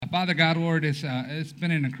Father God, Lord, it's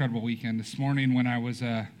been an incredible weekend. This morning when I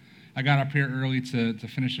got up here early to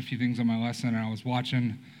finish a few things on my lesson, and I was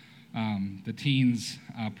watching the teens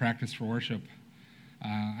practice for worship.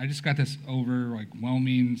 I just got this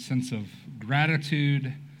overwhelming sense of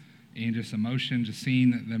gratitude and just emotion, just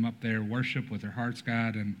seeing them up there worship with their hearts,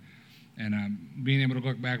 God, and being able to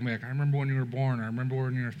look back and be like, I remember when you were born, I remember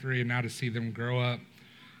when you were 3, and now to see them grow up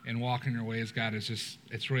and walk in your ways, God,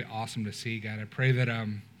 it's really awesome to see, God. I pray that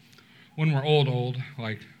when we're old,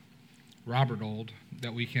 like Robert old,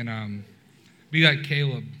 that we can be like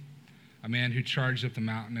Caleb, a man who charged up the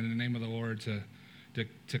mountain in the name of the Lord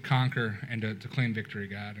to conquer and to claim victory,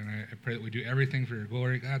 God. And I pray that we do everything for your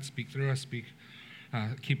glory, God. Speak through us,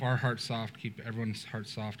 keep our hearts soft, keep everyone's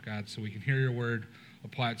hearts soft, God, so we can hear your word,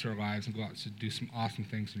 apply it to our lives, and go out to do some awesome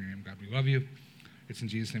things in your name, God. We love you. It's in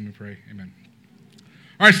Jesus' name we pray. Amen.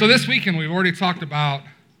 All right, so this weekend we've already talked about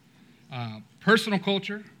personal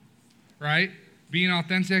culture, right? Being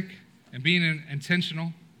authentic and being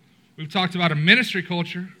intentional. We've talked about a ministry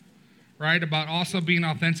culture, right? About also being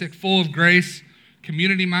authentic, full of grace,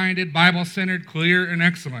 community-minded, Bible-centered, clear, and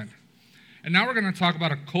excellent. And now we're going to talk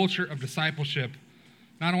about a culture of discipleship,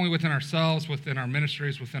 not only within ourselves, within our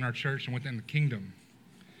ministries, within our church, and within the kingdom.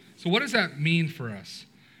 So what does that mean for us?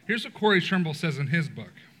 Here's what Corey Trimble says in his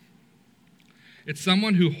book. It's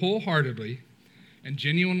someone who wholeheartedly and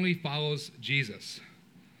genuinely follows Jesus,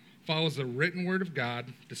 follows the written word of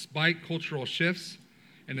God despite cultural shifts,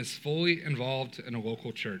 and is fully involved in a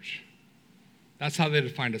local church. That's how they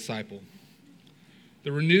define disciple.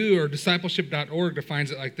 The Renew or discipleship.org defines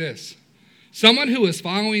it like this: someone who is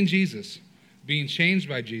following Jesus, being changed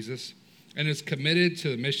by Jesus, and is committed to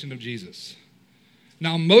the mission of Jesus.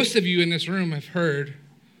 Now, most of you in this room have heard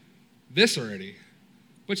this already,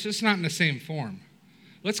 but it's just not in the same form.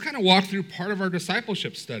 Let's kind of walk through part of our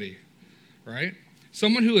discipleship study, right?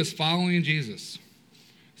 Someone who is following Jesus.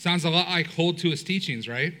 Sounds a lot like hold to his teachings,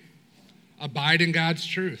 right? Abide in God's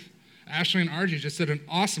truth. Ashley and RG just did an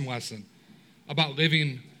awesome lesson about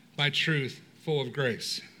living by truth full of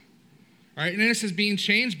grace. All right, and this is being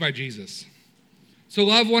changed by Jesus. So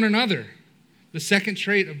love one another. The second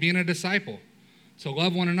trait of being a disciple. So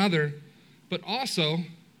love one another, but also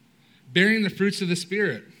bearing the fruits of the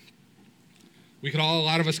Spirit. A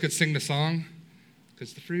lot of us could sing the song,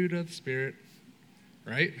 because the fruit of the Spirit,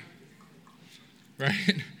 right? Right?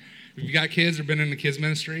 If you got kids or been in the kids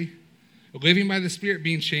ministry, living by the Spirit,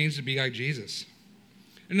 being changed to be like Jesus.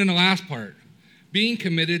 And then the last part, being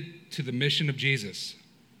committed to the mission of Jesus.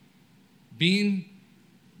 Being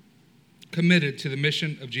committed to the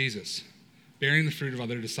mission of Jesus, bearing the fruit of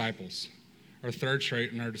other disciples. Our third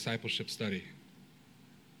trait in our discipleship study.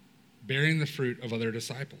 Bearing the fruit of other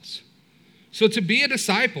disciples. So to be a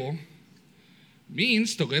disciple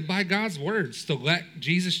means to live by God's words, to let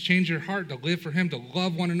Jesus change your heart, to live for him, to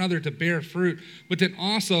love one another, to bear fruit, but then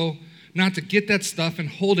also not to get that stuff and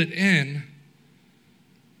hold it in,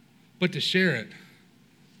 but to share it.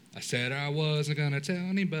 I said I wasn't going to tell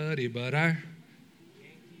anybody, but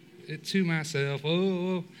it to myself.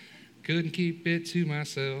 Oh, couldn't keep it to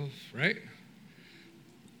myself, right?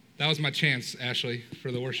 That was my chance, Ashley,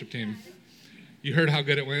 for the worship team. You heard how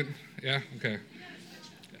good it went? Yeah? Okay.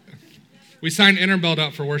 We signed Interbelt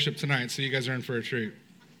up for worship tonight, so you guys are in for a treat.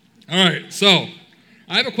 All right, so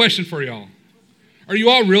I have a question for y'all. Are you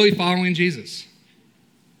all really following Jesus?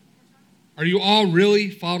 Are you all really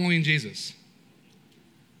following Jesus?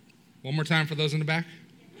 One more time for those in the back.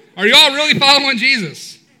 Are you all really following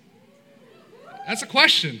Jesus? That's a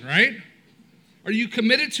question, right? Are you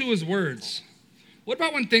committed to his words? What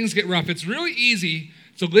about when things get rough? It's really easy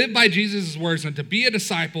to live by Jesus' words and to be a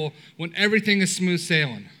disciple when everything is smooth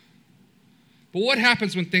sailing. But what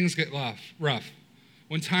happens when things get rough?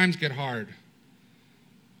 When times get hard?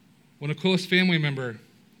 When a close family member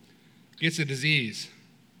gets a disease,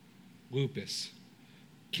 lupus,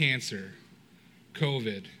 cancer,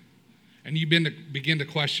 COVID, and you begin to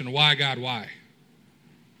question, why, God, why?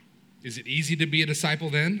 Is it easy to be a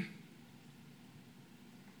disciple then?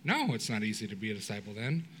 No, it's not easy to be a disciple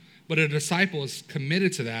then. But a disciple is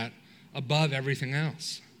committed to that above everything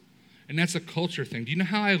else. And that's a culture thing. Do you know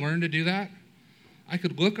how I learned to do that? I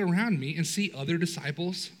could look around me and see other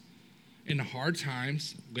disciples in hard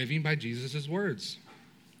times living by Jesus' words.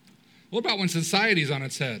 What about when society's on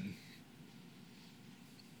its head?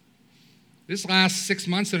 This last 6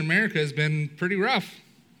 months in America has been pretty rough,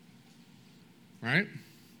 right?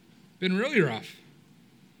 Been really rough.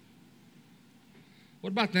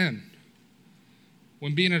 What about then?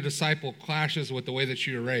 When being a disciple clashes with the way that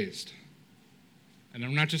you were raised. And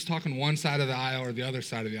I'm not just talking one side of the aisle or the other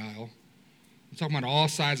side of the aisle. I'm talking about all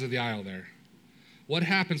sides of the aisle there. What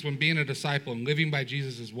happens when being a disciple and living by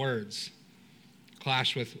Jesus' words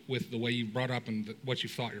clash with the way you brought up and what you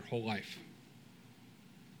thought your whole life?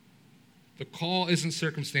 The call isn't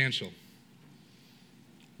circumstantial.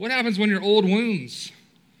 What happens when your old wounds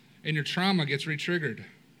and your trauma gets re-triggered?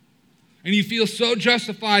 And you feel so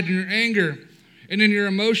justified in your anger and in your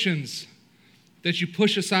emotions that you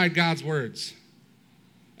push aside God's words.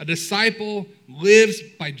 A disciple lives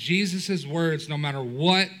by Jesus' words no matter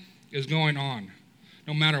what is going on,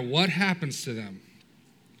 no matter what happens to them.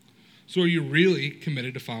 So are you really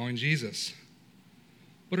committed to following Jesus?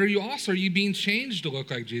 But are you being changed to look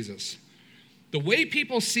like Jesus? The way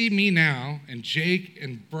people see me now, and Jake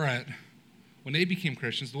and Brett, when they became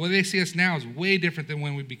Christians, the way they see us now is way different than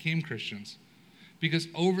when we became Christians. Because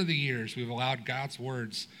over the years, we've allowed God's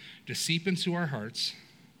words to seep into our hearts,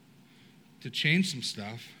 to change some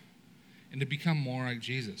stuff, and to become more like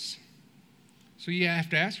Jesus. So you have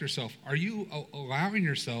to ask yourself, are you allowing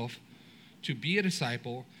yourself to be a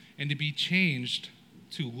disciple and to be changed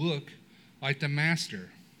to look like the master?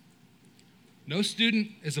 No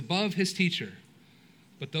student is above his teacher,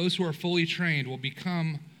 but those who are fully trained will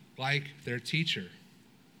become like their teacher.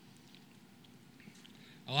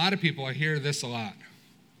 A lot of people, I hear this a lot.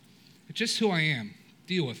 It's just who I am.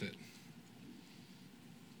 Deal with it.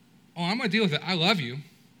 Oh, I'm going to deal with it. I love you.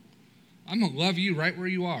 I'm going to love you right where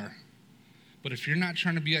you are. But if you're not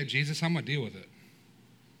trying to be like Jesus, I'm going to deal with it.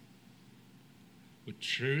 With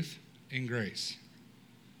truth and grace.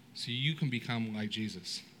 So you can become like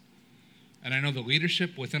Jesus. And I know the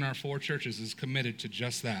leadership within our 4 churches is committed to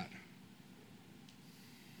just that.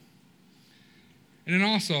 And then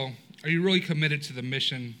also, are you really committed to the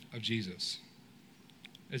mission of Jesus?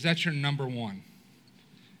 Is that your number one?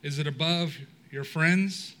 Is it above your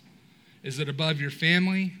friends? Is it above your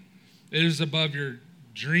family? Is it above your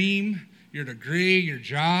dream, your degree, your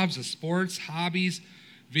jobs, the sports, hobbies,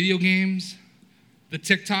 video games, the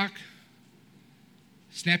TikTok,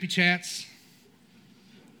 Snappy Chats,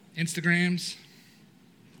 Instagrams?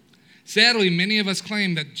 Sadly, many of us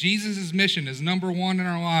claim that Jesus' mission is number one in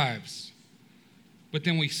our lives, but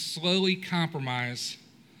then we slowly compromise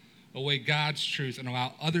away God's truth and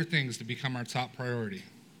allow other things to become our top priority.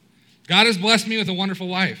 God has blessed me with a wonderful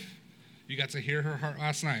wife. You got to hear her heart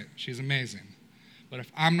last night. She's amazing. But if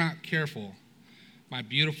I'm not careful, my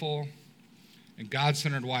beautiful and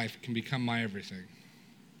God-centered wife can become my everything.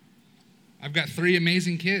 I've got 3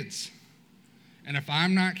 amazing kids. And if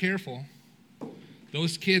I'm not careful,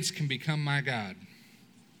 those kids can become my God.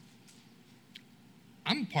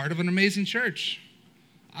 I'm part of an amazing church.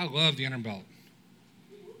 I love the Interbelt.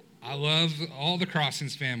 I love all the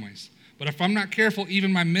Crossings families. But if I'm not careful,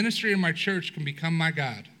 even my ministry and my church can become my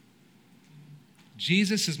God.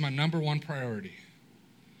 Jesus is my number one priority.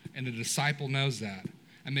 And the disciple knows that.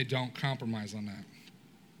 And they don't compromise on that.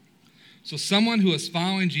 So someone who is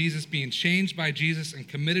following Jesus, being changed by Jesus, and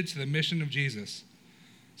committed to the mission of Jesus.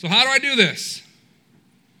 So how do I do this?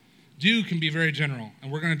 Do can be very general.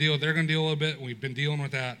 And they're going to deal a little bit. We've been dealing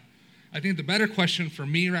with that. I think the better question for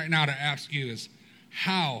me right now to ask you is,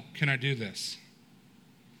 how can I do this?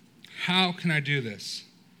 How can I do this?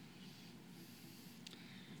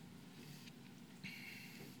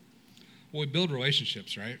 Well, we build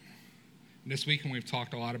relationships, right? And this weekend we've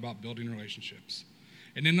talked a lot about building relationships.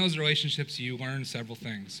 And in those relationships, you learn several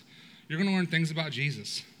things. You're going to learn things about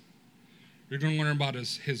Jesus. You're going to learn about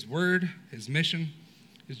his word, his mission,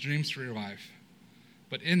 his dreams for your life.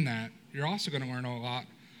 But in that, you're also going to learn a lot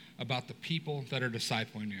about the people that are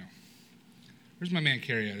discipling you. Where's my man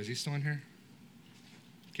Carrie at? Is he still in here?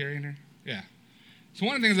 Carrie in here? Yeah. So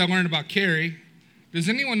one of the things I learned about Carrie, does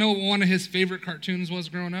anyone know what one of his favorite cartoons was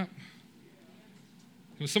growing up?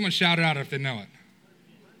 It was someone shout it out if they know it.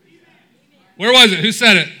 Where was it? Who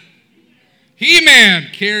said it? He-Man.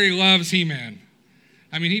 Carrie loves He-Man.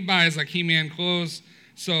 I mean, he buys like He-Man clothes.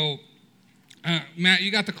 So, Matt,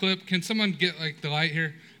 you got the clip. Can someone get like the light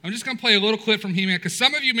here? I'm just going to play a little clip from He-Man because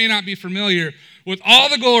some of you may not be familiar with all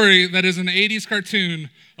the glory that is an 80s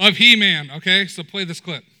cartoon of He-Man, okay? So play this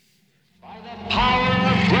clip. By the power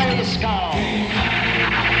of Grayskull.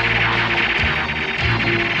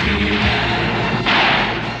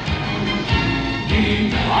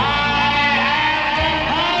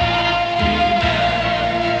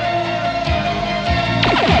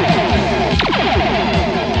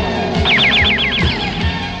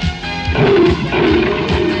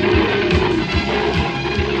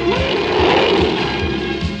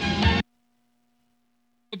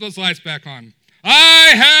 Put those lights back on.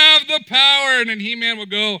 I have the power. And then He-Man will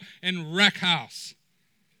go and wreck house.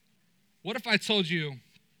 What if I told you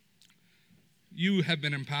you have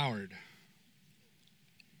been empowered?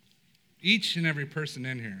 Each and every person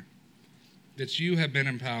in here, that you have been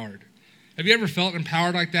empowered. Have you ever felt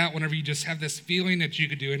empowered like that whenever you just have this feeling that you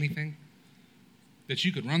could do anything? That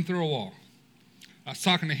you could run through a wall? I was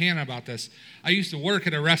talking to Hannah about this. I used to work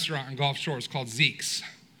at a restaurant in Gulf Shores called Zeke's.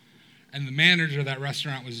 And the manager of that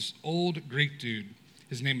restaurant was this old Greek dude.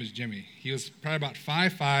 His name was Jimmy. He was probably about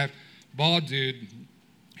 5'5", bald dude.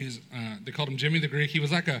 They called him Jimmy the Greek. He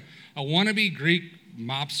was like a wannabe Greek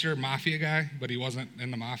mobster, mafia guy, but he wasn't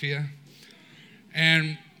in the mafia.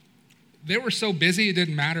 And they were so busy, it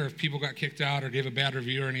didn't matter if people got kicked out or gave a bad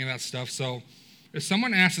review or any of that stuff. So if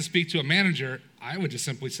someone asked to speak to a manager, I would just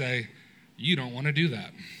simply say, you don't want to do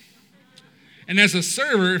that. And as a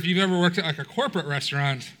server, if you've ever worked at like a corporate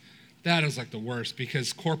restaurant, that is like the worst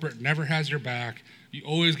because corporate never has your back. You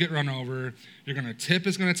always get run over. Tip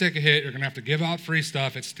is going to take a hit. You're going to have to give out free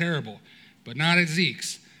stuff. It's terrible. But not at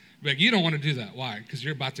Zeke's. Like, you don't want to do that. Why? Because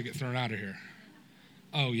you're about to get thrown out of here.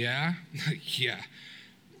 Oh, yeah? Yeah.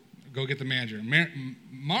 Go get the manager.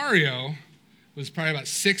 Mario was probably about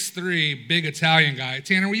 6'3", big Italian guy.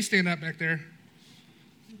 Tanner, will you stand up back there?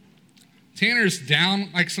 Tanner's down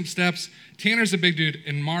like some steps. Tanner's a big dude,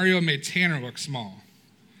 and Mario made Tanner look small.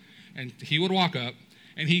 And he would walk up,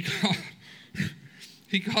 and he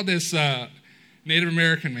called this Native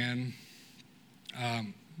American man,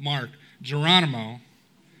 Mark, Geronimo,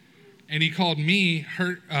 and he called me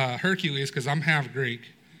Hercules because I'm half Greek,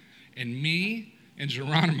 and me and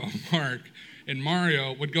Geronimo, Mark, and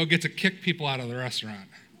Mario would go get to kick people out of the restaurant.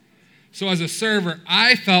 So as a server,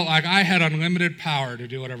 I felt like I had unlimited power to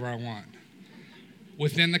do whatever I want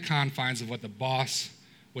within the confines of what the boss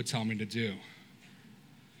would tell me to do.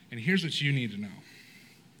 And here's what you need to know.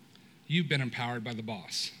 You've been empowered by the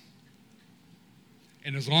boss.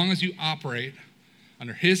 And as long as you operate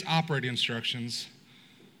under his operating instructions,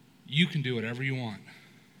 you can do whatever you want.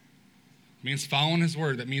 It means following his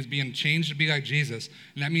word. That means being changed to be like Jesus.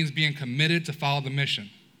 And that means being committed to follow the mission.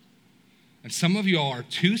 And some of you all are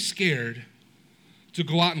too scared to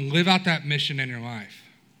go out and live out that mission in your life.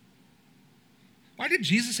 Why did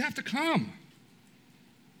Jesus have to come?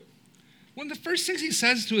 One of the first things he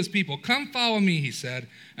says to his people, come follow me, he said,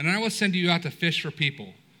 and I will send you out to fish for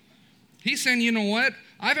people. He's saying, you know what?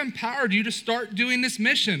 I've empowered you to start doing this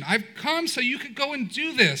mission. I've come so you could go and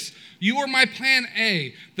do this. You are my plan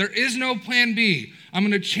A. There is no plan B. I'm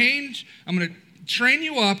going to train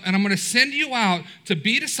you up, and I'm going to send you out to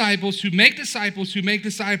be disciples who make disciples who make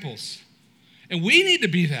disciples. And we need to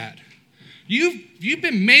be that. You've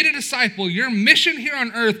been made a disciple. Your mission here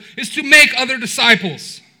on earth is to make other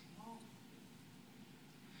disciples.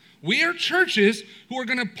 We are churches who are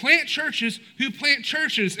going to plant churches who plant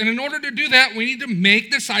churches. And in order to do that, we need to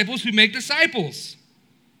make disciples who make disciples.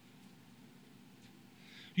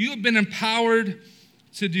 You have been empowered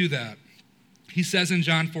to do that. He says in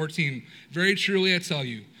John 14, very truly I tell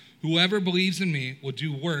you, whoever believes in me will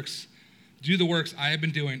do the works I have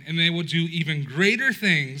been doing, and they will do even greater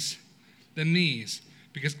things than these,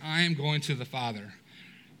 because I am going to the Father.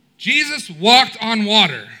 Jesus walked on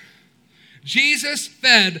water. Jesus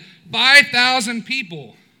fed 5,000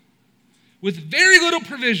 people with very little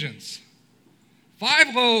provisions,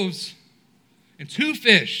 5 loaves and 2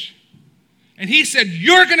 fish. And he said,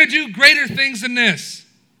 you're going to do greater things than this.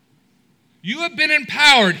 You have been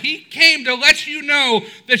empowered. He came to let you know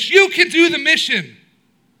that you can do the mission.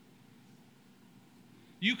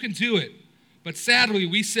 You can do it. But sadly,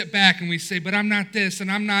 we sit back and we say, but I'm not this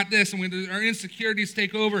and I'm not this. And our insecurities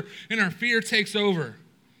take over and our fear takes over.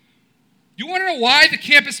 You want to know why the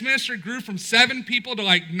campus ministry grew from 7 people to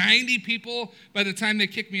like 90 people by the time they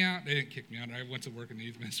kicked me out? They didn't kick me out. I went to work in the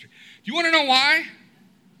youth ministry. Do you want to know why?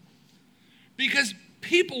 Because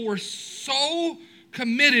people were so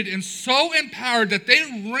committed and so empowered that they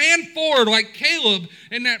ran forward like Caleb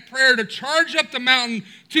in that prayer to charge up the mountain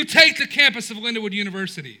to take the campus of Lindenwood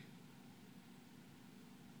University.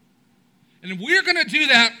 And if we're going to do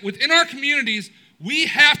that within our communities, we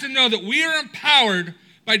have to know that we are empowered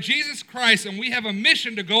by Jesus Christ, and we have a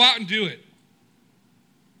mission to go out and do it.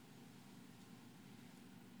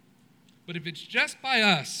 But if it's just by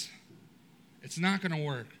us, it's not going to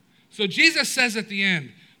work. So Jesus says at the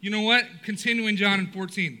end, you know what? Continuing John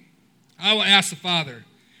 14, I will ask the Father,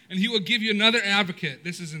 and he will give you another advocate.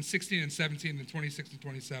 This is in 16 and 17 and 26 and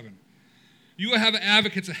 27. You will have an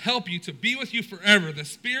advocate to help you, to be with you forever, the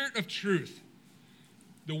Spirit of truth.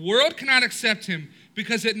 The world cannot accept him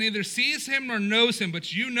because it neither sees him nor knows him,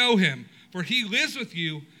 but you know him, for he lives with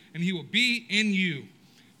you and he will be in you.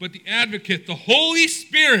 But the advocate, the Holy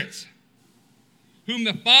Spirit, whom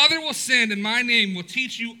the Father will send in my name, will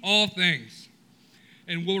teach you all things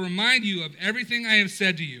and will remind you of everything I have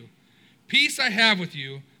said to you. Peace I have with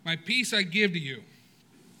you, My peace I give to you.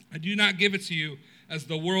 I do not give it to you as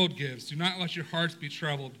the world gives. Do not let your hearts be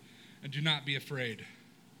troubled, and do not be afraid.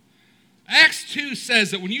 Acts 2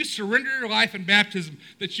 says that when you surrender your life in baptism,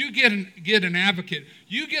 that you get an advocate.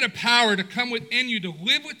 You get a power to come within you, to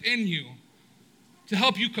live within you, to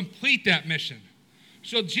help you complete that mission.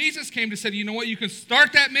 So Jesus came to say, you know what, you can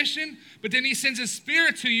start that mission, but then he sends his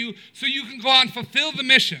Spirit to you so you can go out and fulfill the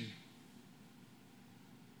mission.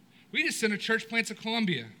 We just sent a church plant to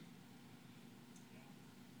Columbia.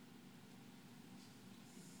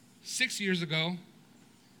 6 years ago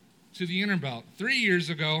to the Innerbelt. 3 years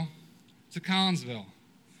ago to Collinsville.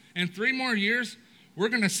 In 3 more years, we're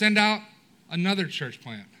going to send out another church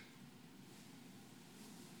plant.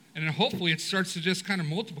 And then hopefully it starts to just kind of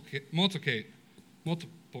multiplicate.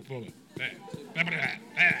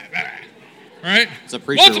 Right? It's a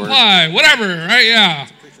preacher multiply, word. Whatever, right? Yeah.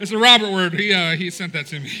 It's a Robert word. He sent that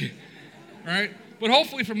to me. Right? But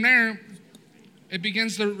hopefully from there, it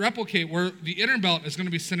begins to replicate where the Innerbelt is going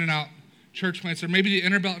to be sending out church plants, or maybe the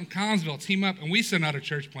Innerbelt and Collinsville team up and we send out a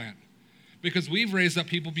church plant. Because we've raised up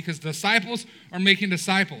people, because disciples are making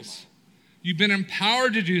disciples. You've been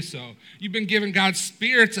empowered to do so. You've been given God's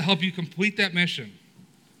Spirit to help you complete that mission.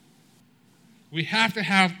 We have to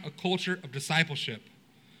have a culture of discipleship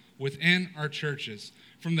within our churches.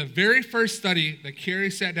 From the very first study that Carrie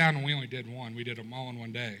sat down, and we only did one. We did them all in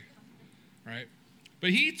one day, right? But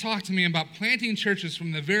he talked to me about planting churches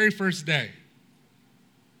from the very first day.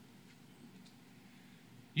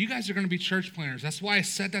 You guys are going to be church planters. That's why I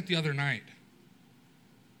said that the other night.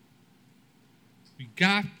 We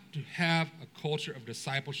got to have a culture of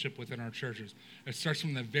discipleship within our churches. It starts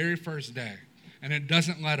from the very first day, and it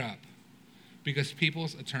doesn't let up because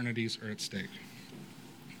people's eternities are at stake.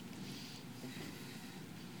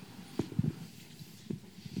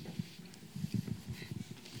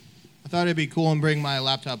 I thought it'd be cool and bring my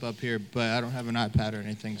laptop up here, but I don't have an iPad or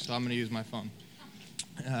anything, so I'm going to use my phone.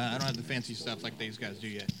 I don't have the fancy stuff like these guys do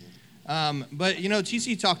yet. But,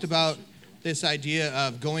 TC talked about this idea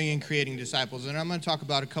of going and creating disciples, and I'm going to talk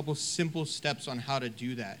about a couple simple steps on how to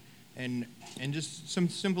do that, and just some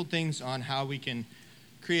simple things on how we can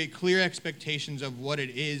create clear expectations of what it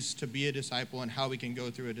is to be a disciple and how we can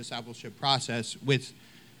go through a discipleship process with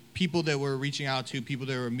people that we're reaching out to, people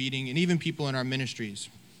that we're meeting, and even people in our ministries.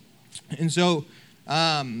 And so,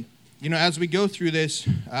 as we go through this,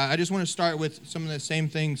 I just want to start with some of the same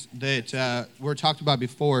things that were talked about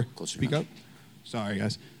before. Speak up. Sorry,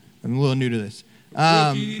 guys. I'm a little new to this.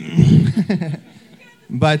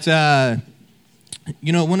 But,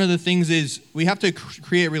 one of the things is we have to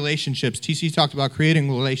create relationships. TC talked about creating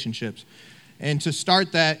relationships. And to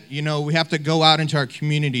start that, we have to go out into our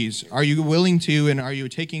communities. Are you willing to, and are you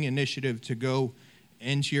taking initiative to go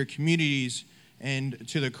into your communities and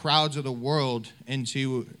to the crowds of the world and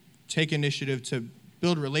to take initiative to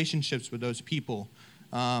build relationships with those people?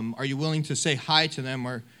 Are you willing to say hi to them,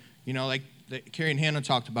 or, like Carrie and Hannah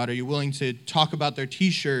talked about, are you willing to talk about their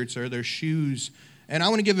t-shirts or their shoes? And I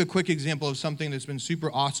want to give a quick example of something that's been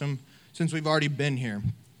super awesome since we've already been here.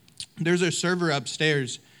 There's a server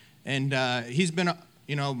upstairs, and he's been,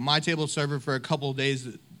 my table server for a couple days,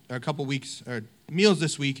 or a couple weeks, or meals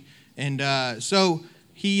this week. And so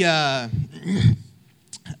he, I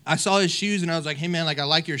saw his shoes, and I was like, hey, man, I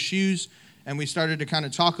like your shoes. And we started to kind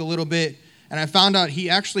of talk a little bit. And I found out he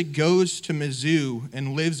actually goes to Mizzou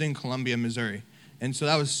and lives in Columbia, Missouri. And so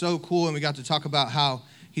that was so cool, and we got to talk about how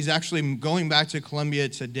he's actually going back to Columbia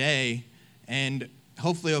today, and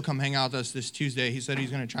hopefully he'll come hang out with us this Tuesday. He said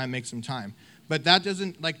he's going to try and make some time. But that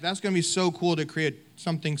doesn't, that's going to be so cool to create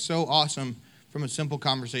something so awesome from a simple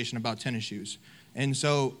conversation about tennis shoes. And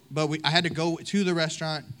so, I had to go to the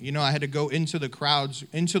restaurant, I had to go into the crowds,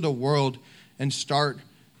 into the world, and start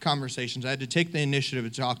conversations. I had to take the initiative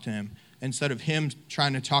to talk to him instead of him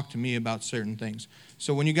trying to talk to me about certain things.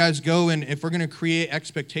 So when you guys go, and if we're going to create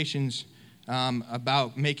expectations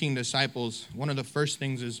about making disciples, one of the first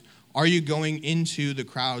things is, are you going into the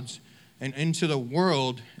crowds and into the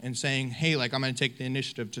world and saying, hey, I'm going to take the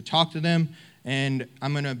initiative to talk to them, and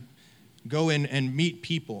I'm going to go in and meet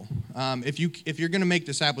people. If you're going to make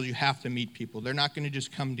disciples, you have to meet people. They're not going to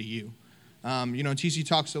just come to you. TC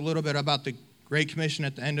talks a little bit about the Great Commission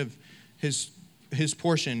at the end of his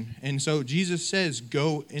portion. And so Jesus says,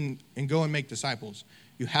 go and make disciples.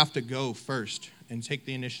 You have to go first and take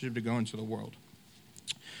the initiative to go into the world.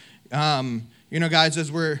 Guys,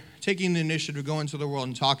 as we're taking the initiative to go into the world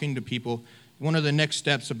and talking to people, one of the next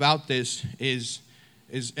steps about this is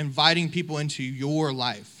inviting people into your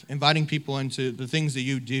life, inviting people into the things that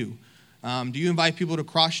you do. Do you invite people to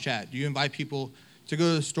cross chat? Do you invite people to go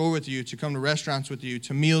to the store with you, to come to restaurants with you,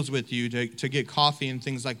 to meals with you, to get coffee and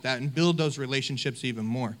things like that, and build those relationships even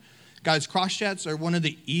more. Guys, cross chats are one of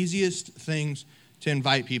the easiest things to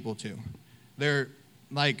invite people to. There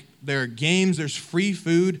are games, there's free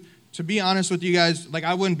food. To be honest with you guys,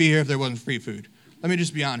 I wouldn't be here if there wasn't free food. Let me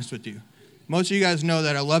just be honest with you. Most of you guys know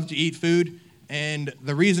that I love to eat food, and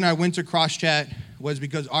the reason I went to cross chat was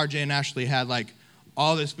because RJ and Ashley had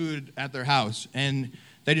all this food at their house, and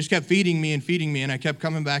they just kept feeding me, and I kept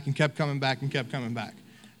coming back and kept coming back and kept coming back.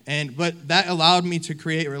 But that allowed me to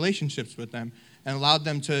create relationships with them and allowed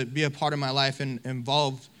them to be a part of my life and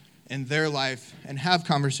involved in their life and have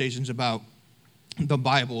conversations about the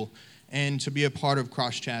Bible and to be a part of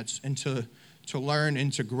cross chats and to learn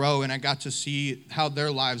and to grow. And I got to see how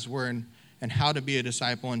their lives were and how to be a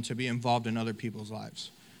disciple and to be involved in other people's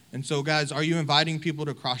lives. And so, guys, are you inviting people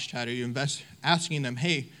to cross chat? Are you asking them,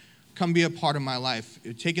 hey, come be a part of my life?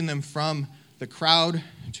 You're taking them from the crowd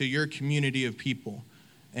to your community of people.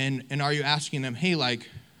 And are you asking them, hey,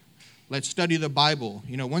 let's study the Bible?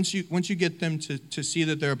 Once you get them to see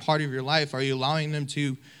that they're a part of your life, are you allowing them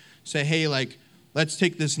to say, hey, let's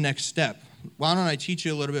take this next step? Why don't I teach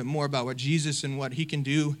you a little bit more about what Jesus and what he can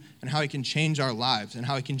do and how he can change our lives and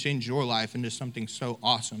how he can change your life into something so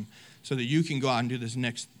awesome so that you can go out and do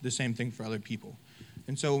the same thing for other people.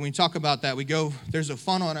 And so when we talk about that, there's a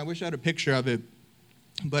funnel, and I wish I had a picture of it,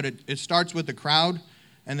 but it starts with the crowd,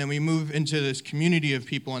 and then we move into this community of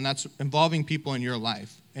people, and that's involving people in your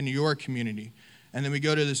life, in your community. And then we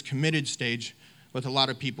go to this committed stage with a lot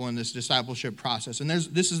of people in this discipleship process. And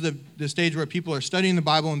this is the stage where people are studying the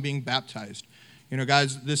Bible and being baptized.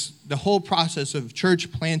 Guys, the whole process of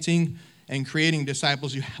church planting and creating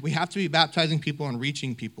disciples, we have to be baptizing people and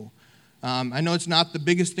reaching people. I know it's not the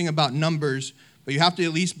biggest thing about numbers, but you have to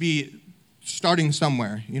at least be starting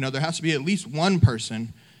somewhere. There has to be at least one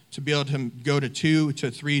person to be able to go to 2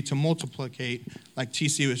 to 3 to multiplicate, like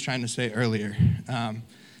TC was trying to say earlier. I'm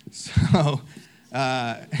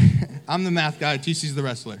the math guy, TC's the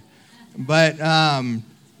wrestler. But,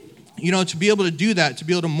 to be able to do that, to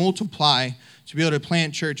be able to multiply, to be able to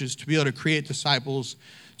plant churches, to be able to create disciples,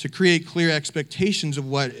 to create clear expectations of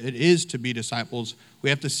what it is to be disciples, we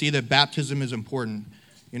have to see that baptism is important.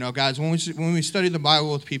 Guys, when we study the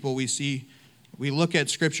Bible with people, we look at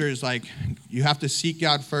scriptures like you have to seek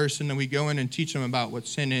God first, and then we go in and teach them about what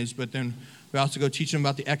sin is, but then we also go teach them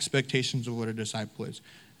about the expectations of what a disciple is.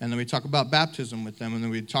 And then we talk about baptism with them, and then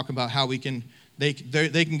we talk about how they can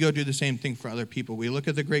go do the same thing for other people. We look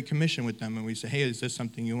at the Great Commission with them, and we say, hey, is this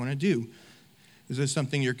something you want to do? Is this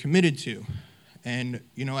something you're committed to? And,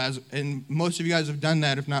 and most of you guys have done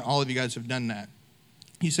that, if not all of you guys have done that.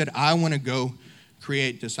 He said, I want to go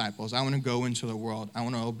create disciples. I want to go into the world. I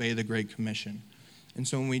want to obey the Great Commission. And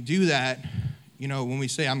so when we do that, when we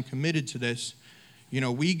say I'm committed to this,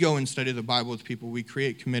 we go and study the Bible with people. We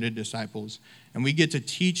create committed disciples. And we get to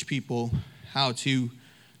teach people how to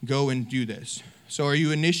go and do this. So are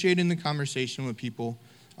you initiating the conversation with people?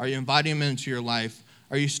 Are you inviting them into your life?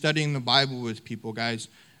 Are you studying the Bible with people, guys?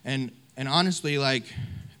 And honestly,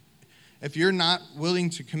 if you're not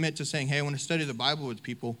willing to commit to saying, hey, I want to study the Bible with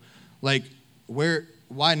people,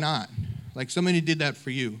 why not? Somebody did that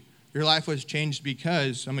for you. Your life was changed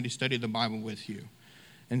because somebody studied the Bible with you.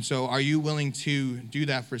 And so are you willing to do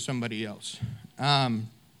that for somebody else?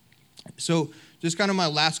 So just kind of my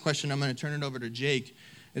last question, I'm going to turn it over to Jake,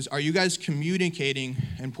 is are you guys communicating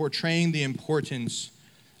and portraying the importance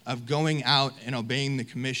of going out and obeying the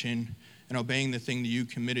commission and obeying the thing that you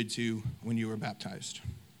committed to when you were baptized?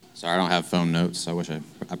 Sorry, I don't have phone notes. I wish I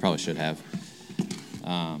probably should have.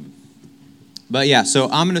 But yeah, so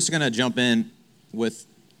I'm just going to jump in with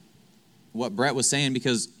what Brett was saying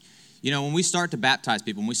because, when we start to baptize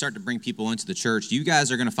people, when we start to bring people into the church, you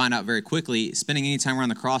guys are going to find out very quickly, spending any time around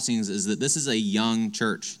the crossings, is that this is a young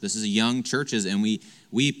church. This is a young churches, and we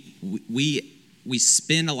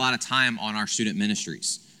spend a lot of time on our student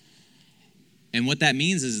ministries. And what that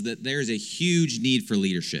means is that there's a huge need for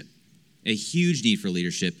leadership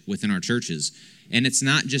within our churches. And it's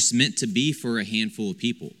not just meant to be for a handful of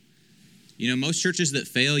people. Most churches that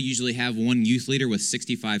fail usually have one youth leader with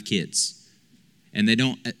 65 kids. And they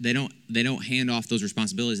don't hand off those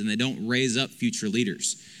responsibilities, and they don't raise up future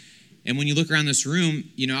leaders. And when you look around this room,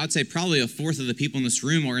 I'd say probably a fourth of the people in this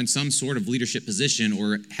room are in some sort of leadership position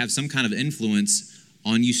or have some kind of influence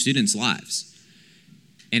on you students' lives.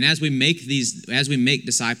 And as we make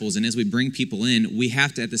disciples and as we bring people in, we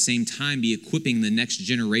have to at the same time be equipping the next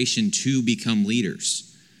generation to become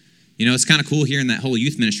leaders. You know, it's kind of cool hearing that whole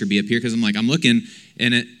youth ministry be up here because I'm looking,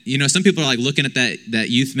 and it, you know, some people are like looking at that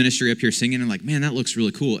youth ministry up here singing and like, man, that looks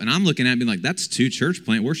really cool. And I'm looking at it being like, that's 2 church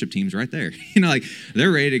plant worship teams right there. You know, like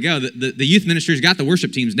they're ready to go. The youth ministry's got the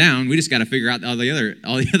worship teams down. We just got to figure out all the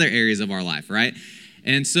other areas of our life, right?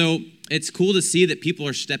 And so it's cool to see that people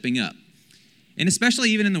are stepping up. And especially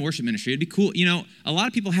even in the worship ministry, it'd be cool. You know, a lot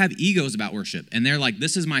of people have egos about worship, and they're like,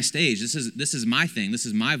 this is my stage, this is my thing, this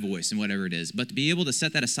is my voice, and whatever it is. But to be able to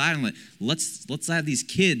set that aside and let's have these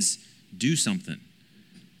kids do something.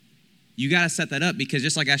 You got to set that up, because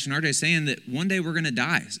just like Ashton RJ is saying, that one day we're going to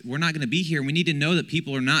die. We're not going to be here. We need to know that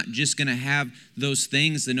people are not just going to have those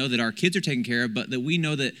things to know that our kids are taken care of, but that we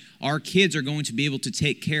know that our kids are going to be able to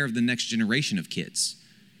take care of the next generation of kids.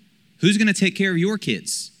 Who's going to take care of your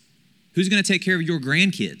kids? Who's going to take care of your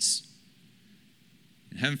grandkids?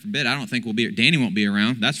 And heaven forbid, I don't think Danny won't be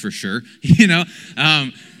around, that's for sure. You know,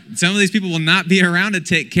 some of these people will not be around to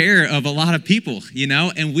take care of a lot of people, you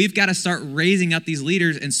know, and we've got to start raising up these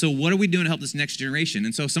leaders. And so what are we doing to help this next generation?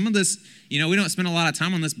 And so some of this, you know, we don't spend a lot of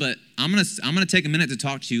time on this, but I'm going to take a minute to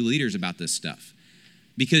talk to you leaders about this stuff,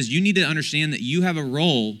 because you need to understand that you have a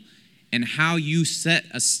role and how you step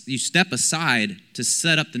aside to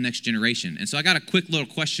set up the next generation. And so I got a quick little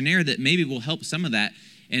questionnaire that maybe will help some of that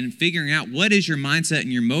in figuring out what is your mindset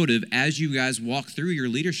and your motive as you guys walk through your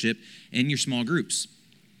leadership and your small groups.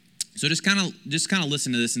 So just kind of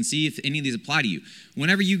listen to this and see if any of these apply to you.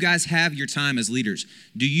 Whenever you guys have your time as leaders,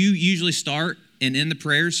 do you usually start and end the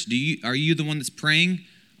prayers? Are you the one that's praying?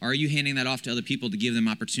 Or are you handing that off to other people to give them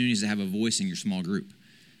opportunities to have a voice in your small group?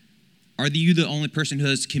 Are you the only person who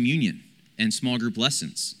has communion and small group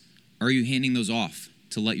lessons? Are you handing those off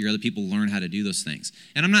to let your other people learn how to do those things?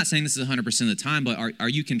 And I'm not saying this is 100% of the time, but are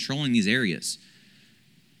you controlling these areas?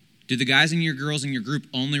 Do the guys and your girls in your group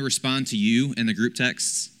only respond to you in the group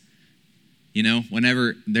texts? You know,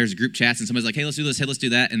 whenever there's group chats and somebody's like, hey, let's do this, hey, let's do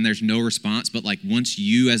that, and there's no response, but like once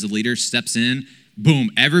you as a leader steps in,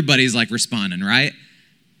 boom, everybody's like responding, right?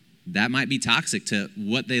 That might be toxic to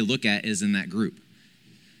what they look at is in that group.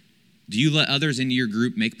 Do you let others into your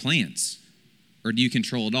group make plans? Or do you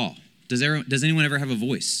control it all? Does anyone ever have a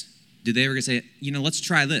voice? Do they ever say, you know, let's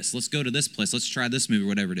try this. Let's go to this place. Let's try this movie,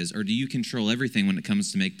 whatever it is. Or do you control everything when it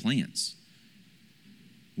comes to make plans?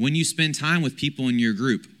 When you spend time with people in your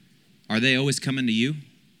group, are they always coming to you?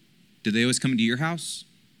 Do they always come to your house?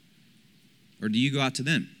 Or do you go out to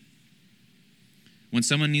them? When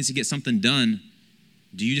someone needs to get something done,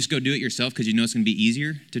 do you just go do it yourself because you know it's going to be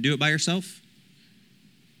easier to do it by yourself?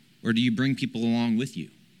 Or do you bring people along with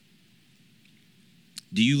you?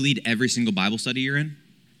 Do you lead every single Bible study you're in?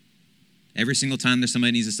 Every single time there's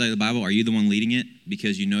somebody needs to study the Bible, are you the one leading it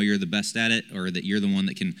because you know you're the best at it, or that you're the one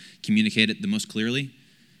that can communicate it the most clearly?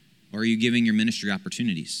 Or are you giving your ministry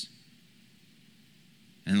opportunities?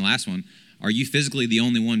 And the last one, are you physically the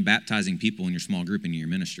only one baptizing people in your small group in your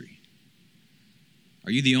ministry?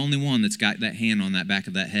 Are you the only one that's got that hand on that back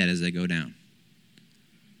of that head as they go down?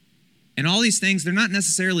 And all these things, they're not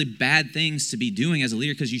necessarily bad things to be doing as a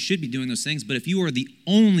leader, because you should be doing those things. But if you are the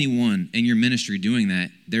only one in your ministry doing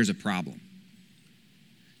that, there's a problem.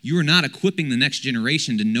 You are not equipping the next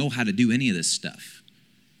generation to know how to do any of this stuff.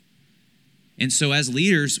 And so as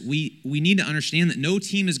leaders, we need to understand that no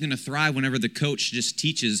team is going to thrive whenever the coach just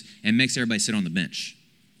teaches and makes everybody sit on the bench.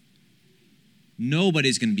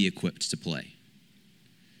 Nobody's going to be equipped to play,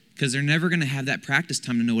 because they're never going to have that practice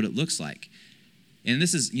time to know what it looks like. And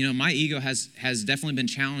this is, you know, my ego has definitely been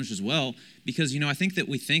challenged as well, because, you know, I think that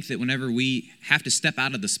whenever we have to step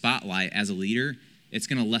out of the spotlight as a leader, it's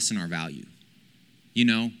going to lessen our value. You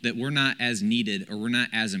know, that we're not as needed, or we're not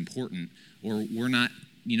as important, or we're not,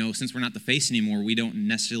 you know, since we're not the face anymore, we don't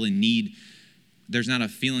necessarily there's not a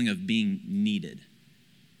feeling of being needed.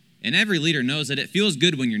 And every leader knows that it feels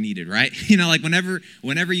good when you're needed, right? You know, like whenever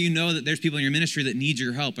you know that there's people in your ministry that need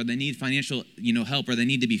your help, or they need financial, you know, help, or they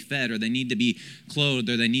need to be fed, or they need to be clothed,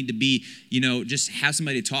 or they need to be, you know, just have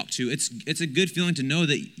somebody to talk to. It's a good feeling to know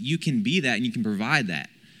that you can be that and you can provide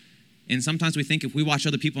that. And sometimes we think if we watch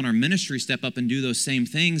other people in our ministry step up and do those same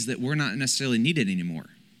things, that we're not necessarily needed anymore.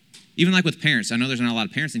 Even like with parents, I know there's not a lot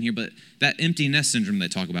of parents in here, but that empty nest syndrome they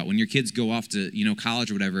talk about, when your kids go off to, you know, college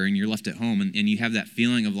or whatever, and you're left at home, and you have that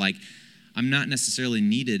feeling of like, I'm not necessarily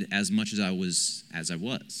needed as much as I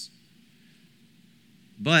was.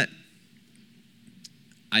 But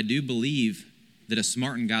I do believe that a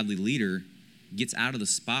smart and godly leader gets out of the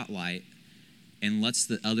spotlight and lets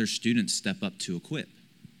the other students step up to equip.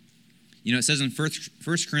 You know, it says in 1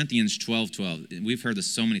 Corinthians 12:12, we've heard this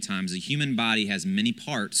so many times, the human body has many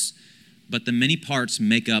parts, but the many parts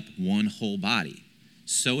make up one whole body.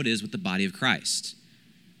 So it is with the body of Christ.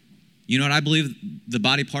 You know what I believe the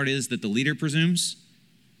body part is that the leader presumes?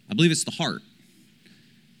 I believe it's the heart.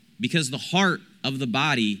 Because the heart of the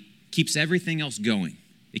body keeps everything else going.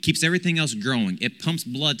 It keeps everything else growing. It pumps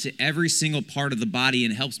blood to every single part of the body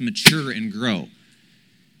and helps mature and grow.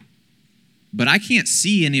 But I can't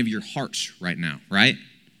see any of your hearts right now, right?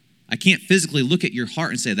 I can't physically look at your heart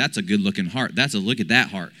and say, that's a good looking heart. That's a look at that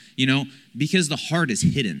heart, because the heart is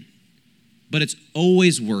hidden. But it's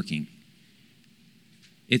always working.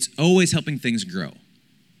 It's always helping things grow.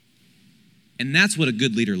 And that's what a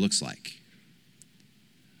good leader looks like.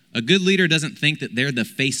 A good leader doesn't think that they're the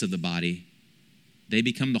face of the body. They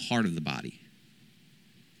become the heart of the body.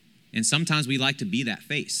 And sometimes we like to be that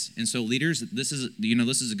face. And so leaders, this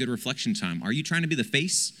is a good reflection time. Are you trying to be the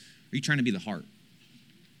face? Or are you trying to be the heart?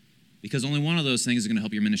 Because only one of those things is going to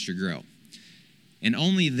help your ministry grow. And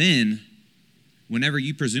only then, whenever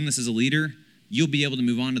you presume this as a leader, you'll be able to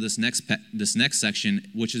move on to this next section,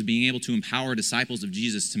 which is being able to empower disciples of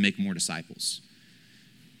Jesus to make more disciples.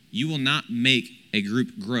 You will not make a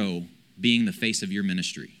group grow being the face of your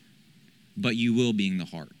ministry, but you will being the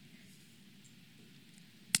heart.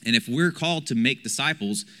 And if we're called to make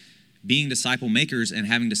disciples, being disciple makers and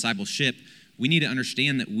having discipleship, we need to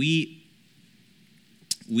understand that we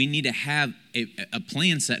need to have a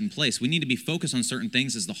plan set in place. We need to be focused on certain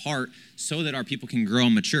things as the heart so that our people can grow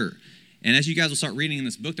and mature. And as you guys will start reading in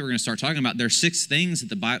this book that we're going to start talking about, there are 6 things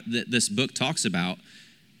that this book talks about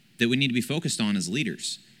that we need to be focused on as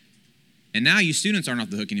leaders. And now you students aren't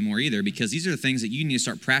off the hook anymore either, because these are the things that you need to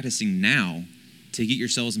start practicing now to get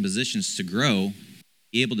yourselves in positions to grow,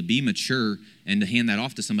 be able to be mature, and to hand that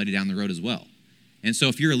off to somebody down the road as well. And so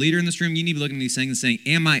if you're a leader in this room, you need to be looking at these things and saying,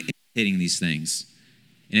 am I imitating these things?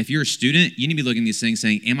 And if you're a student, you need to be looking at these things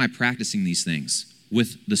saying, am I practicing these things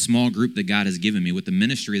with the small group that God has given me, with the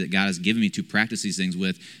ministry that God has given me to practice these things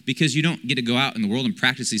with? Because you don't get to go out in the world and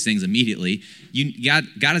practice these things immediately. God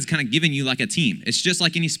has kind of given you like a team. It's just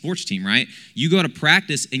like any sports team, right? You go to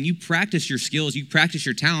practice and you practice your skills, you practice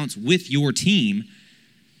your talents with your team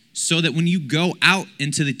so that when you go out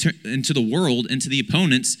into the world, into the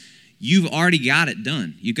opponents, you've already got it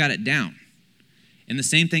done. You've got it down. And the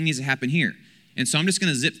same thing needs to happen here. And so I'm just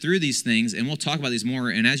going to zip through these things, and we'll talk about these more.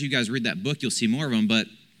 And as you guys read that book, you'll see more of them. But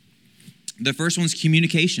the first one's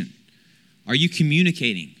communication. Are you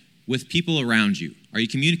communicating with people around you? Are you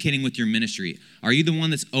communicating with your ministry? Are you the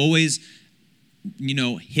one that's always,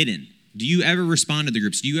 hidden? Do you ever respond to the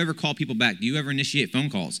groups? Do you ever call people back? Do you ever initiate phone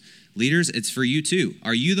calls? Leaders, it's for you too.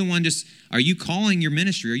 Are you the one are you calling your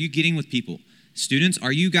ministry? Are you getting with people? Students,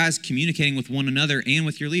 are you guys communicating with one another and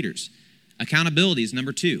with your leaders? Accountability is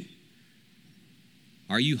number 2.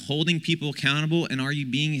 Are you holding people accountable, and are you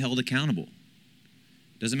being held accountable?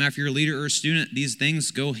 Doesn't matter if you're a leader or a student, these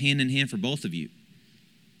things go hand in hand for both of you.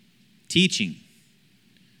 Teaching.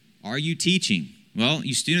 Are you teaching? Well,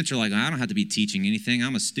 you students are like, I don't have to be teaching anything.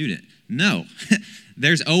 I'm a student. No.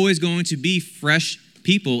 There's always going to be fresh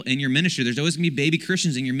people in your ministry. There's always going to be baby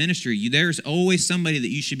Christians in your ministry. There's always somebody that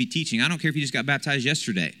you should be teaching. I don't care if you just got baptized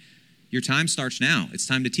yesterday. Your time starts now. It's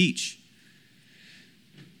time to teach.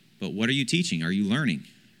 But what are you teaching? Are you learning,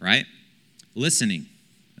 right? Listening.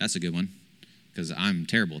 That's a good one, because I'm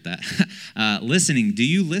terrible at that. Listening. Do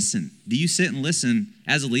you listen? Do you sit and listen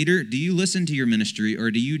as a leader? Do you listen to your ministry,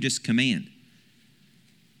 or do you just command?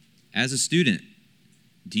 As a student,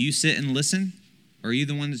 do you sit and listen, or are you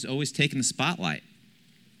the one that's always taking the spotlight?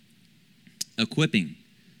 Equipping.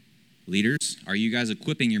 Leaders, are you guys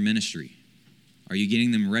equipping your ministry? Are you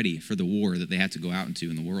getting them ready for the war that they have to go out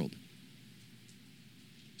into in the world?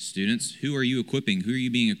 Students, who are you equipping? Who are you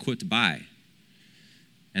being equipped by?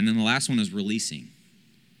 And then the last one is releasing.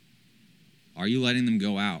 Are you letting them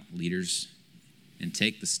go out, leaders, and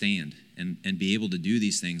take the stand and be able to do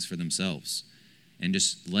these things for themselves? And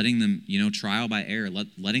just letting them, trial by error,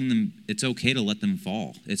 letting them, it's okay to let them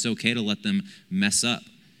fall. It's okay to let them mess up.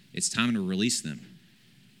 It's time to release them.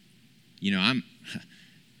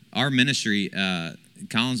 Our ministry,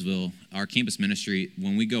 Collinsville, our campus ministry,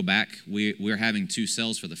 when we go back, we're having 2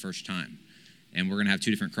 cells for the first time. And we're going to have 2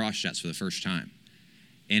 different cross shots for the first time.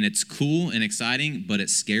 And it's cool and exciting, but it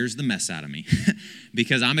scares the mess out of me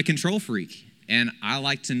because I'm a control freak. And I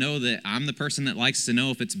like to know that I'm the person that likes to know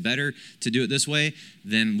if it's better to do it this way,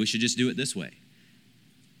 then we should just do it this way.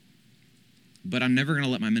 But I'm never going to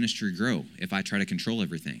let my ministry grow if I try to control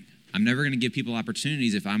everything. I'm never going to give people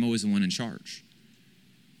opportunities if I'm always the one in charge.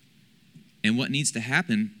 And what needs to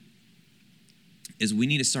happen is we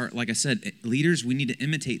need to start, like I said, leaders, we need to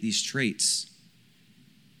imitate these traits.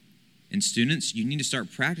 And students, you need to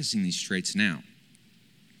start practicing these traits now.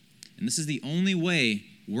 And this is the only way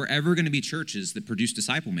we're ever going to be churches that produce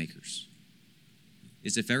disciple makers.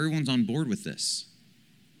 is if everyone's on board with this.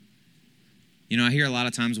 You know, I hear a lot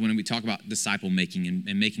of times when we talk about disciple making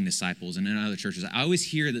and making disciples and in other churches, I always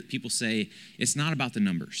hear that people say, it's not about the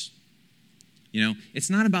numbers. You know, it's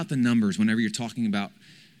not about the numbers whenever you're talking about,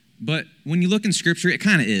 but when you look in Scripture, it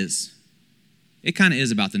kind of is. It kind of is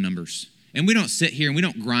about the numbers. And we don't sit here and we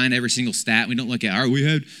don't grind every single stat. We don't look at, all right, we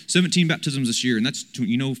had 17 baptisms this year, and that's,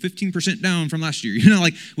 15% down from last year.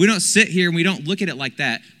 We don't sit here and we don't look at it like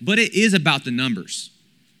that, but it is about the numbers.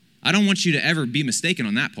 I don't want you to ever be mistaken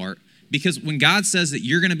on that part, because when God says that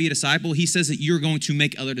you're going to be a disciple, he says that you're going to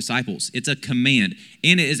make other disciples. It's a command,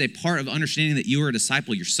 and it is a part of understanding that you are a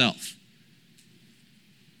disciple yourself.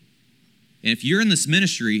 And if you're in this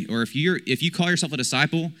ministry, or if you call yourself a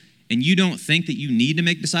disciple, and you don't think that you need to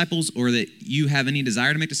make disciples or that you have any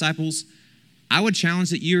desire to make disciples, I would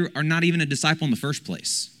challenge that you are not even a disciple in the first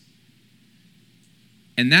place.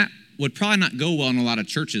 And that would probably not go well in a lot of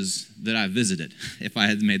churches that I've visited if I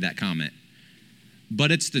had made that comment. But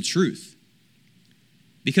it's the truth.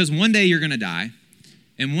 Because one day you're going to die,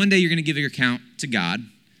 and one day you're going to give your account to God,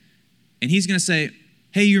 and he's going to say,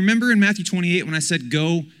 hey, you remember in Matthew 28 when I said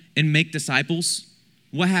go and make disciples?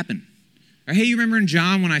 What happened? Or, hey, you remember in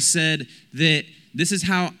John when I said that this is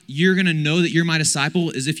how you're going to know that you're my disciple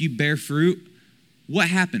is if you bear fruit? What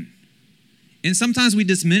happened? And sometimes we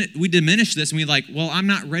diminish this and we're like, well, I'm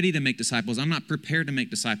not ready to make disciples. I'm not prepared to make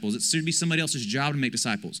disciples. It should be somebody else's job to make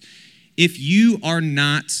disciples. If you are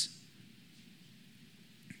not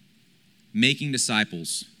making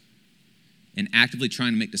disciples and actively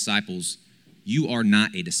trying to make disciples, you are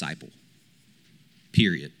not a disciple.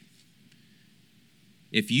 Period.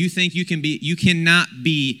 If you think you cannot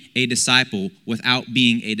be a disciple without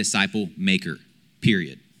being a disciple maker,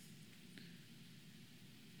 period.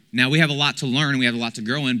 Now, we have a lot to learn and we have a lot to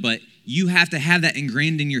grow in, but you have to have that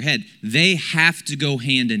ingrained in your head. They have to go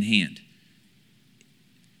hand in hand.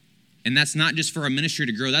 And that's not just for our ministry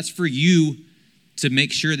to grow, that's for you to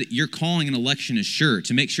make sure that your calling and election is sure,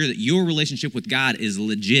 to make sure that your relationship with God is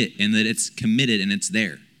legit and that it's committed and it's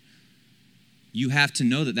there. You have to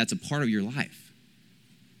know that that's a part of your life.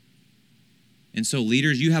 And so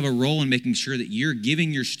leaders, you have a role in making sure that you're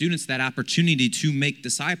giving your students that opportunity to make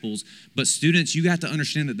disciples. But students, you have to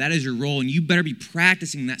understand that that is your role, and you better be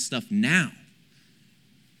practicing that stuff now.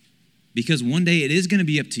 Because one day it is going to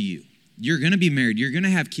be up to you. You're going to be married. You're going to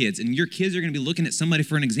have kids, and your kids are going to be looking at somebody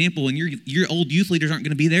for an example, and your old youth leaders aren't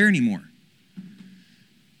going to be there anymore.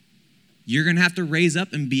 You're going to have to raise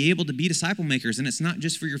up and be able to be disciple makers, and it's not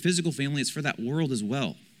just for your physical family, it's for that world as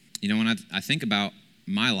well. You know, when I think about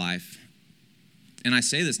my life, and I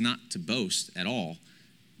say this not to boast at all,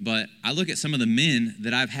 but I look at some of the men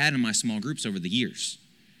that I've had in my small groups over the years.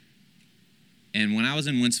 And when I was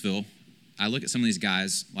in Wentzville, I look at some of these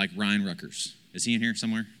guys like Ryan Ruckers. Is he in here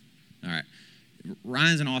somewhere? All right.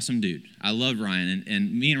 Ryan's an awesome dude. I love Ryan,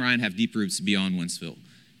 and me and Ryan have deep roots beyond Wentzville,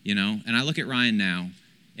 you know? And I look at Ryan now,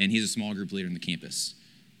 and he's a small group leader in the campus.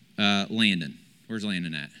 Landon. Where's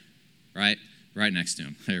Landon at? Right next to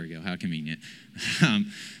him. There we go. How convenient.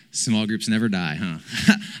 Small groups never die,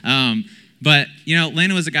 huh? But, you know,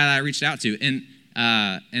 Landon was the guy that I reached out to.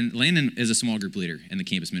 And Landon is a small group leader in the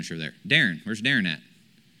campus ministry over there. Darren, where's Darren at?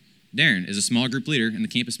 Darren is a small group leader in the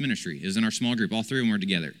campus ministry, is in our small group. All three of them are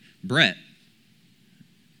together. Brett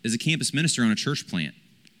is a campus minister on a church plant,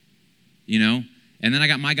 you know? And then I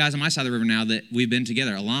got my guys on my side of the river now that we've been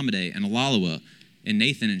together. Alameda and Alalawa and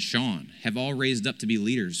Nathan and Sean have all raised up to be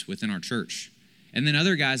leaders within our church. And then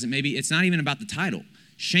other guys that maybe it's not even about the title.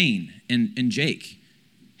 Shane and Jake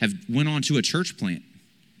have went on to a church plant.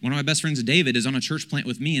 One of my best friends, David, is on a church plant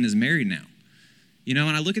with me and is married now. You know,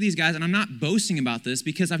 and I look at these guys, and I'm not boasting about this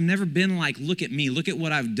because I've never been like, look at me, look at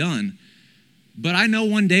what I've done. But I know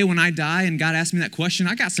one day when I die and God asks me that question,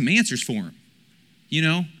 I got some answers for him. You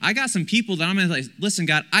know, I got some people that I'm going to like, listen,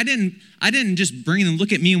 God, I didn't just bring them,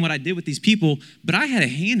 look at me and what I did with these people, but I had a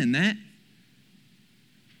hand in that.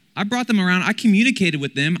 I brought them around. I communicated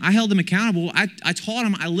with them. I held them accountable. I taught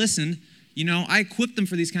them. I listened. You know, I equipped them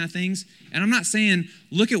for these kind of things. And I'm not saying,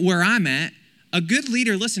 look at where I'm at. A good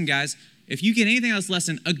leader, listen, guys, if you get anything out of this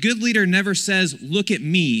lesson, a good leader never says, look at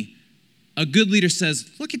me. A good leader says,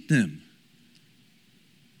 look at them.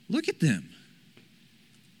 Look at them.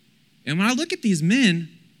 And when I look at these men,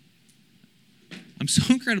 I'm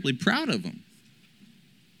so incredibly proud of them.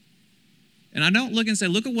 And I don't look and say,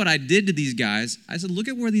 look at what I did to these guys. I said, look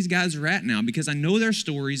at where these guys are at now, because I know their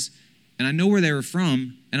stories and I know where they were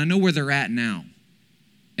from and I know where they're at now.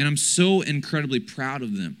 And I'm so incredibly proud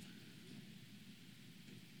of them.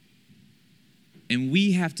 And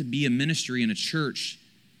we have to be a ministry and a church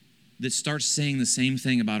that starts saying the same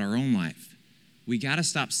thing about our own life. We got to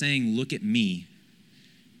stop saying, look at me,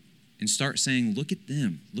 and start saying, look at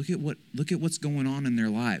them. Look at what's going on in their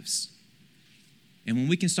lives. And when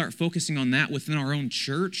we can start focusing on that within our own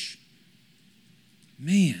church,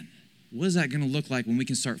 man, what is that going to look like when we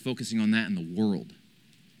can start focusing on that in the world?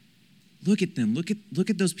 Look at them. Look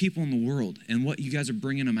at those people in the world and what you guys are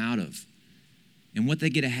bringing them out of and what they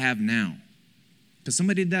get to have now. Because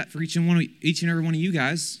somebody did that for each and every one of you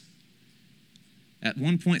guys. At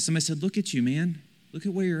one point, somebody said, look at you, man. Look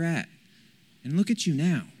at where you're at. And look at you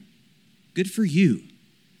now. Good for you.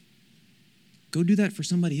 Go do that for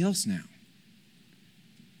somebody else now.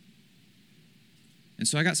 And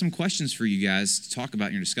so I got some questions for you guys to talk about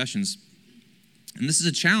in your discussions. And this is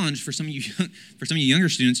a challenge for some of you younger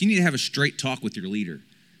students. You need to have a straight talk with your leader,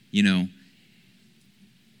 and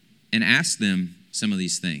ask them some of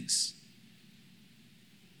these things.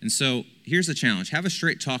 And so here's the challenge. Have a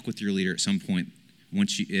straight talk with your leader at some point,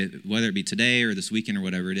 whether it be today or this weekend or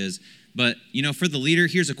whatever it is. But, for the leader,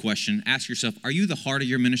 here's a question. Ask yourself, are you the heart of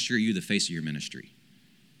your ministry or are you the face of your ministry?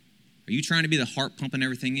 Are you trying to be the heart pumping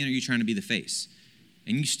everything in or are you trying to be the face?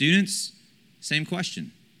 And you students, same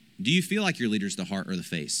question. Do you feel like your leader's the heart or the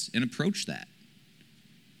face? And approach that.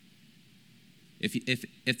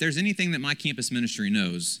 If there's anything that my campus ministry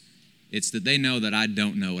knows, it's that they know that I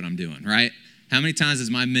don't know what I'm doing, right? How many times as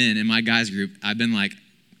my men in my guys group, I've been like,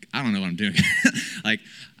 I don't know what I'm doing. Like,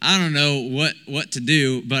 I don't know what to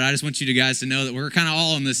do, but I just want you guys to know that we're kind of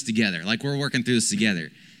all in this together. Like, we're working through this together.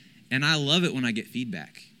 And I love it when I get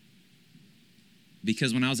feedback.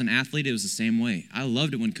 Because when I was an athlete, it was the same way. I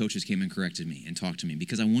loved it when coaches came and corrected me and talked to me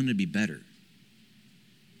because I wanted to be better.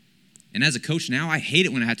 And as a coach now, I hate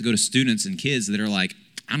it when I have to go to students and kids that are like,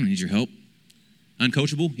 I don't need your help.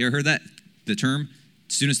 Uncoachable. You ever heard that? The term?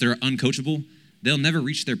 Students that are uncoachable, they'll never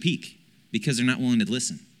reach their peak because they're not willing to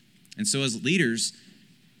listen. And so as leaders,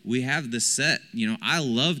 we have this set. I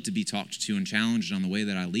love to be talked to and challenged on the way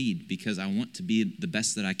that I lead because I want to be the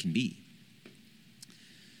best that I can be.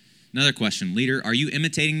 Another question, leader, are you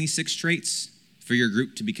imitating these 6 traits for your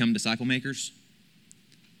group to become disciple makers?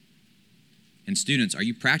 And students, are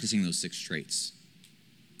you practicing those 6 traits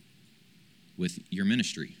with your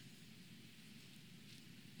ministry?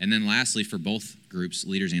 And then lastly, for both groups,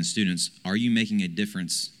 leaders and students, are you making a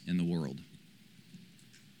difference in the world?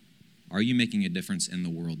 Are you making a difference in the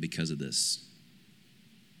world because of this?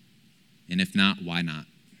 And if not, why not?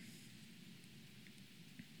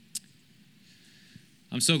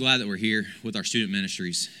 I'm so glad that we're here with our student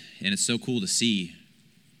ministries, and it's so cool to see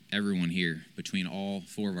everyone here between all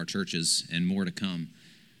 4 of our churches and more to come.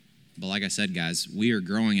 But like I said, guys, we are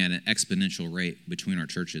growing at an exponential rate between our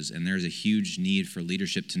churches, and there's a huge need for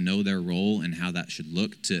leadership to know their role and how that should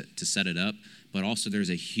look to set it up, but also there's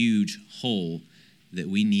a huge hole that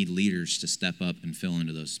we need leaders to step up and fill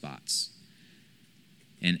into those spots.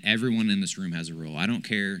 And everyone in this room has a role. I don't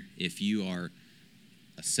care if you are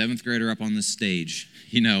a 7th grader up on this stage,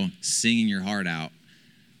 singing your heart out,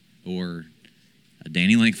 or a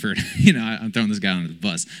Danny Langford, I'm throwing this guy under the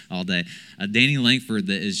bus all day. A Danny Langford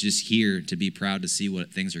that is just here to be proud to see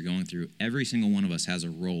what things are going through. Every single one of us has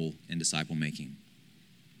a role in disciple making.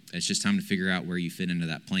 It's just time to figure out where you fit into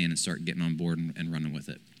that plan and start getting on board and running with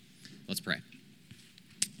it. Let's pray.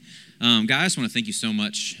 Guys, I just want to thank you so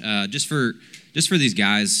much. Just for these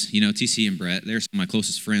guys, TC and Brett, they're some of my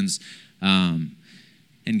closest friends.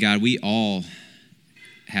 And God, we all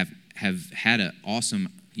have had an awesome,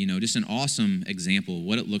 just an awesome example of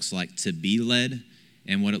what it looks like to be led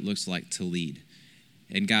and what it looks like to lead.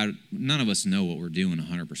 And God, none of us know what we're doing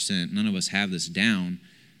 100%. None of us have this down.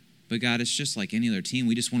 But God, it's just like any other team.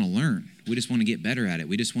 We just want to learn. We just want to get better at it.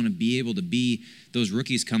 We just want to be able to be those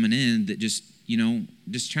rookies coming in that just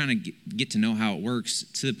trying to get to know how it works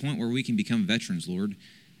to the point where we can become veterans, Lord,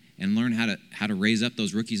 and learn how to raise up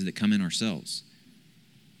those rookies that come in ourselves.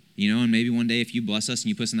 And maybe one day if you bless us and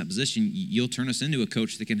you put us in that position, you'll turn us into a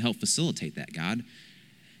coach that can help facilitate that, God.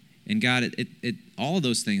 And God, all of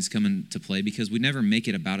those things come into play because we never make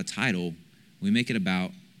it about a title. We make it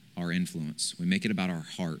about our influence. We make it about our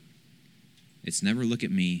heart. It's never look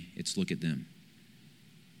at me, it's look at them.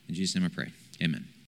 In Jesus' name I pray, amen.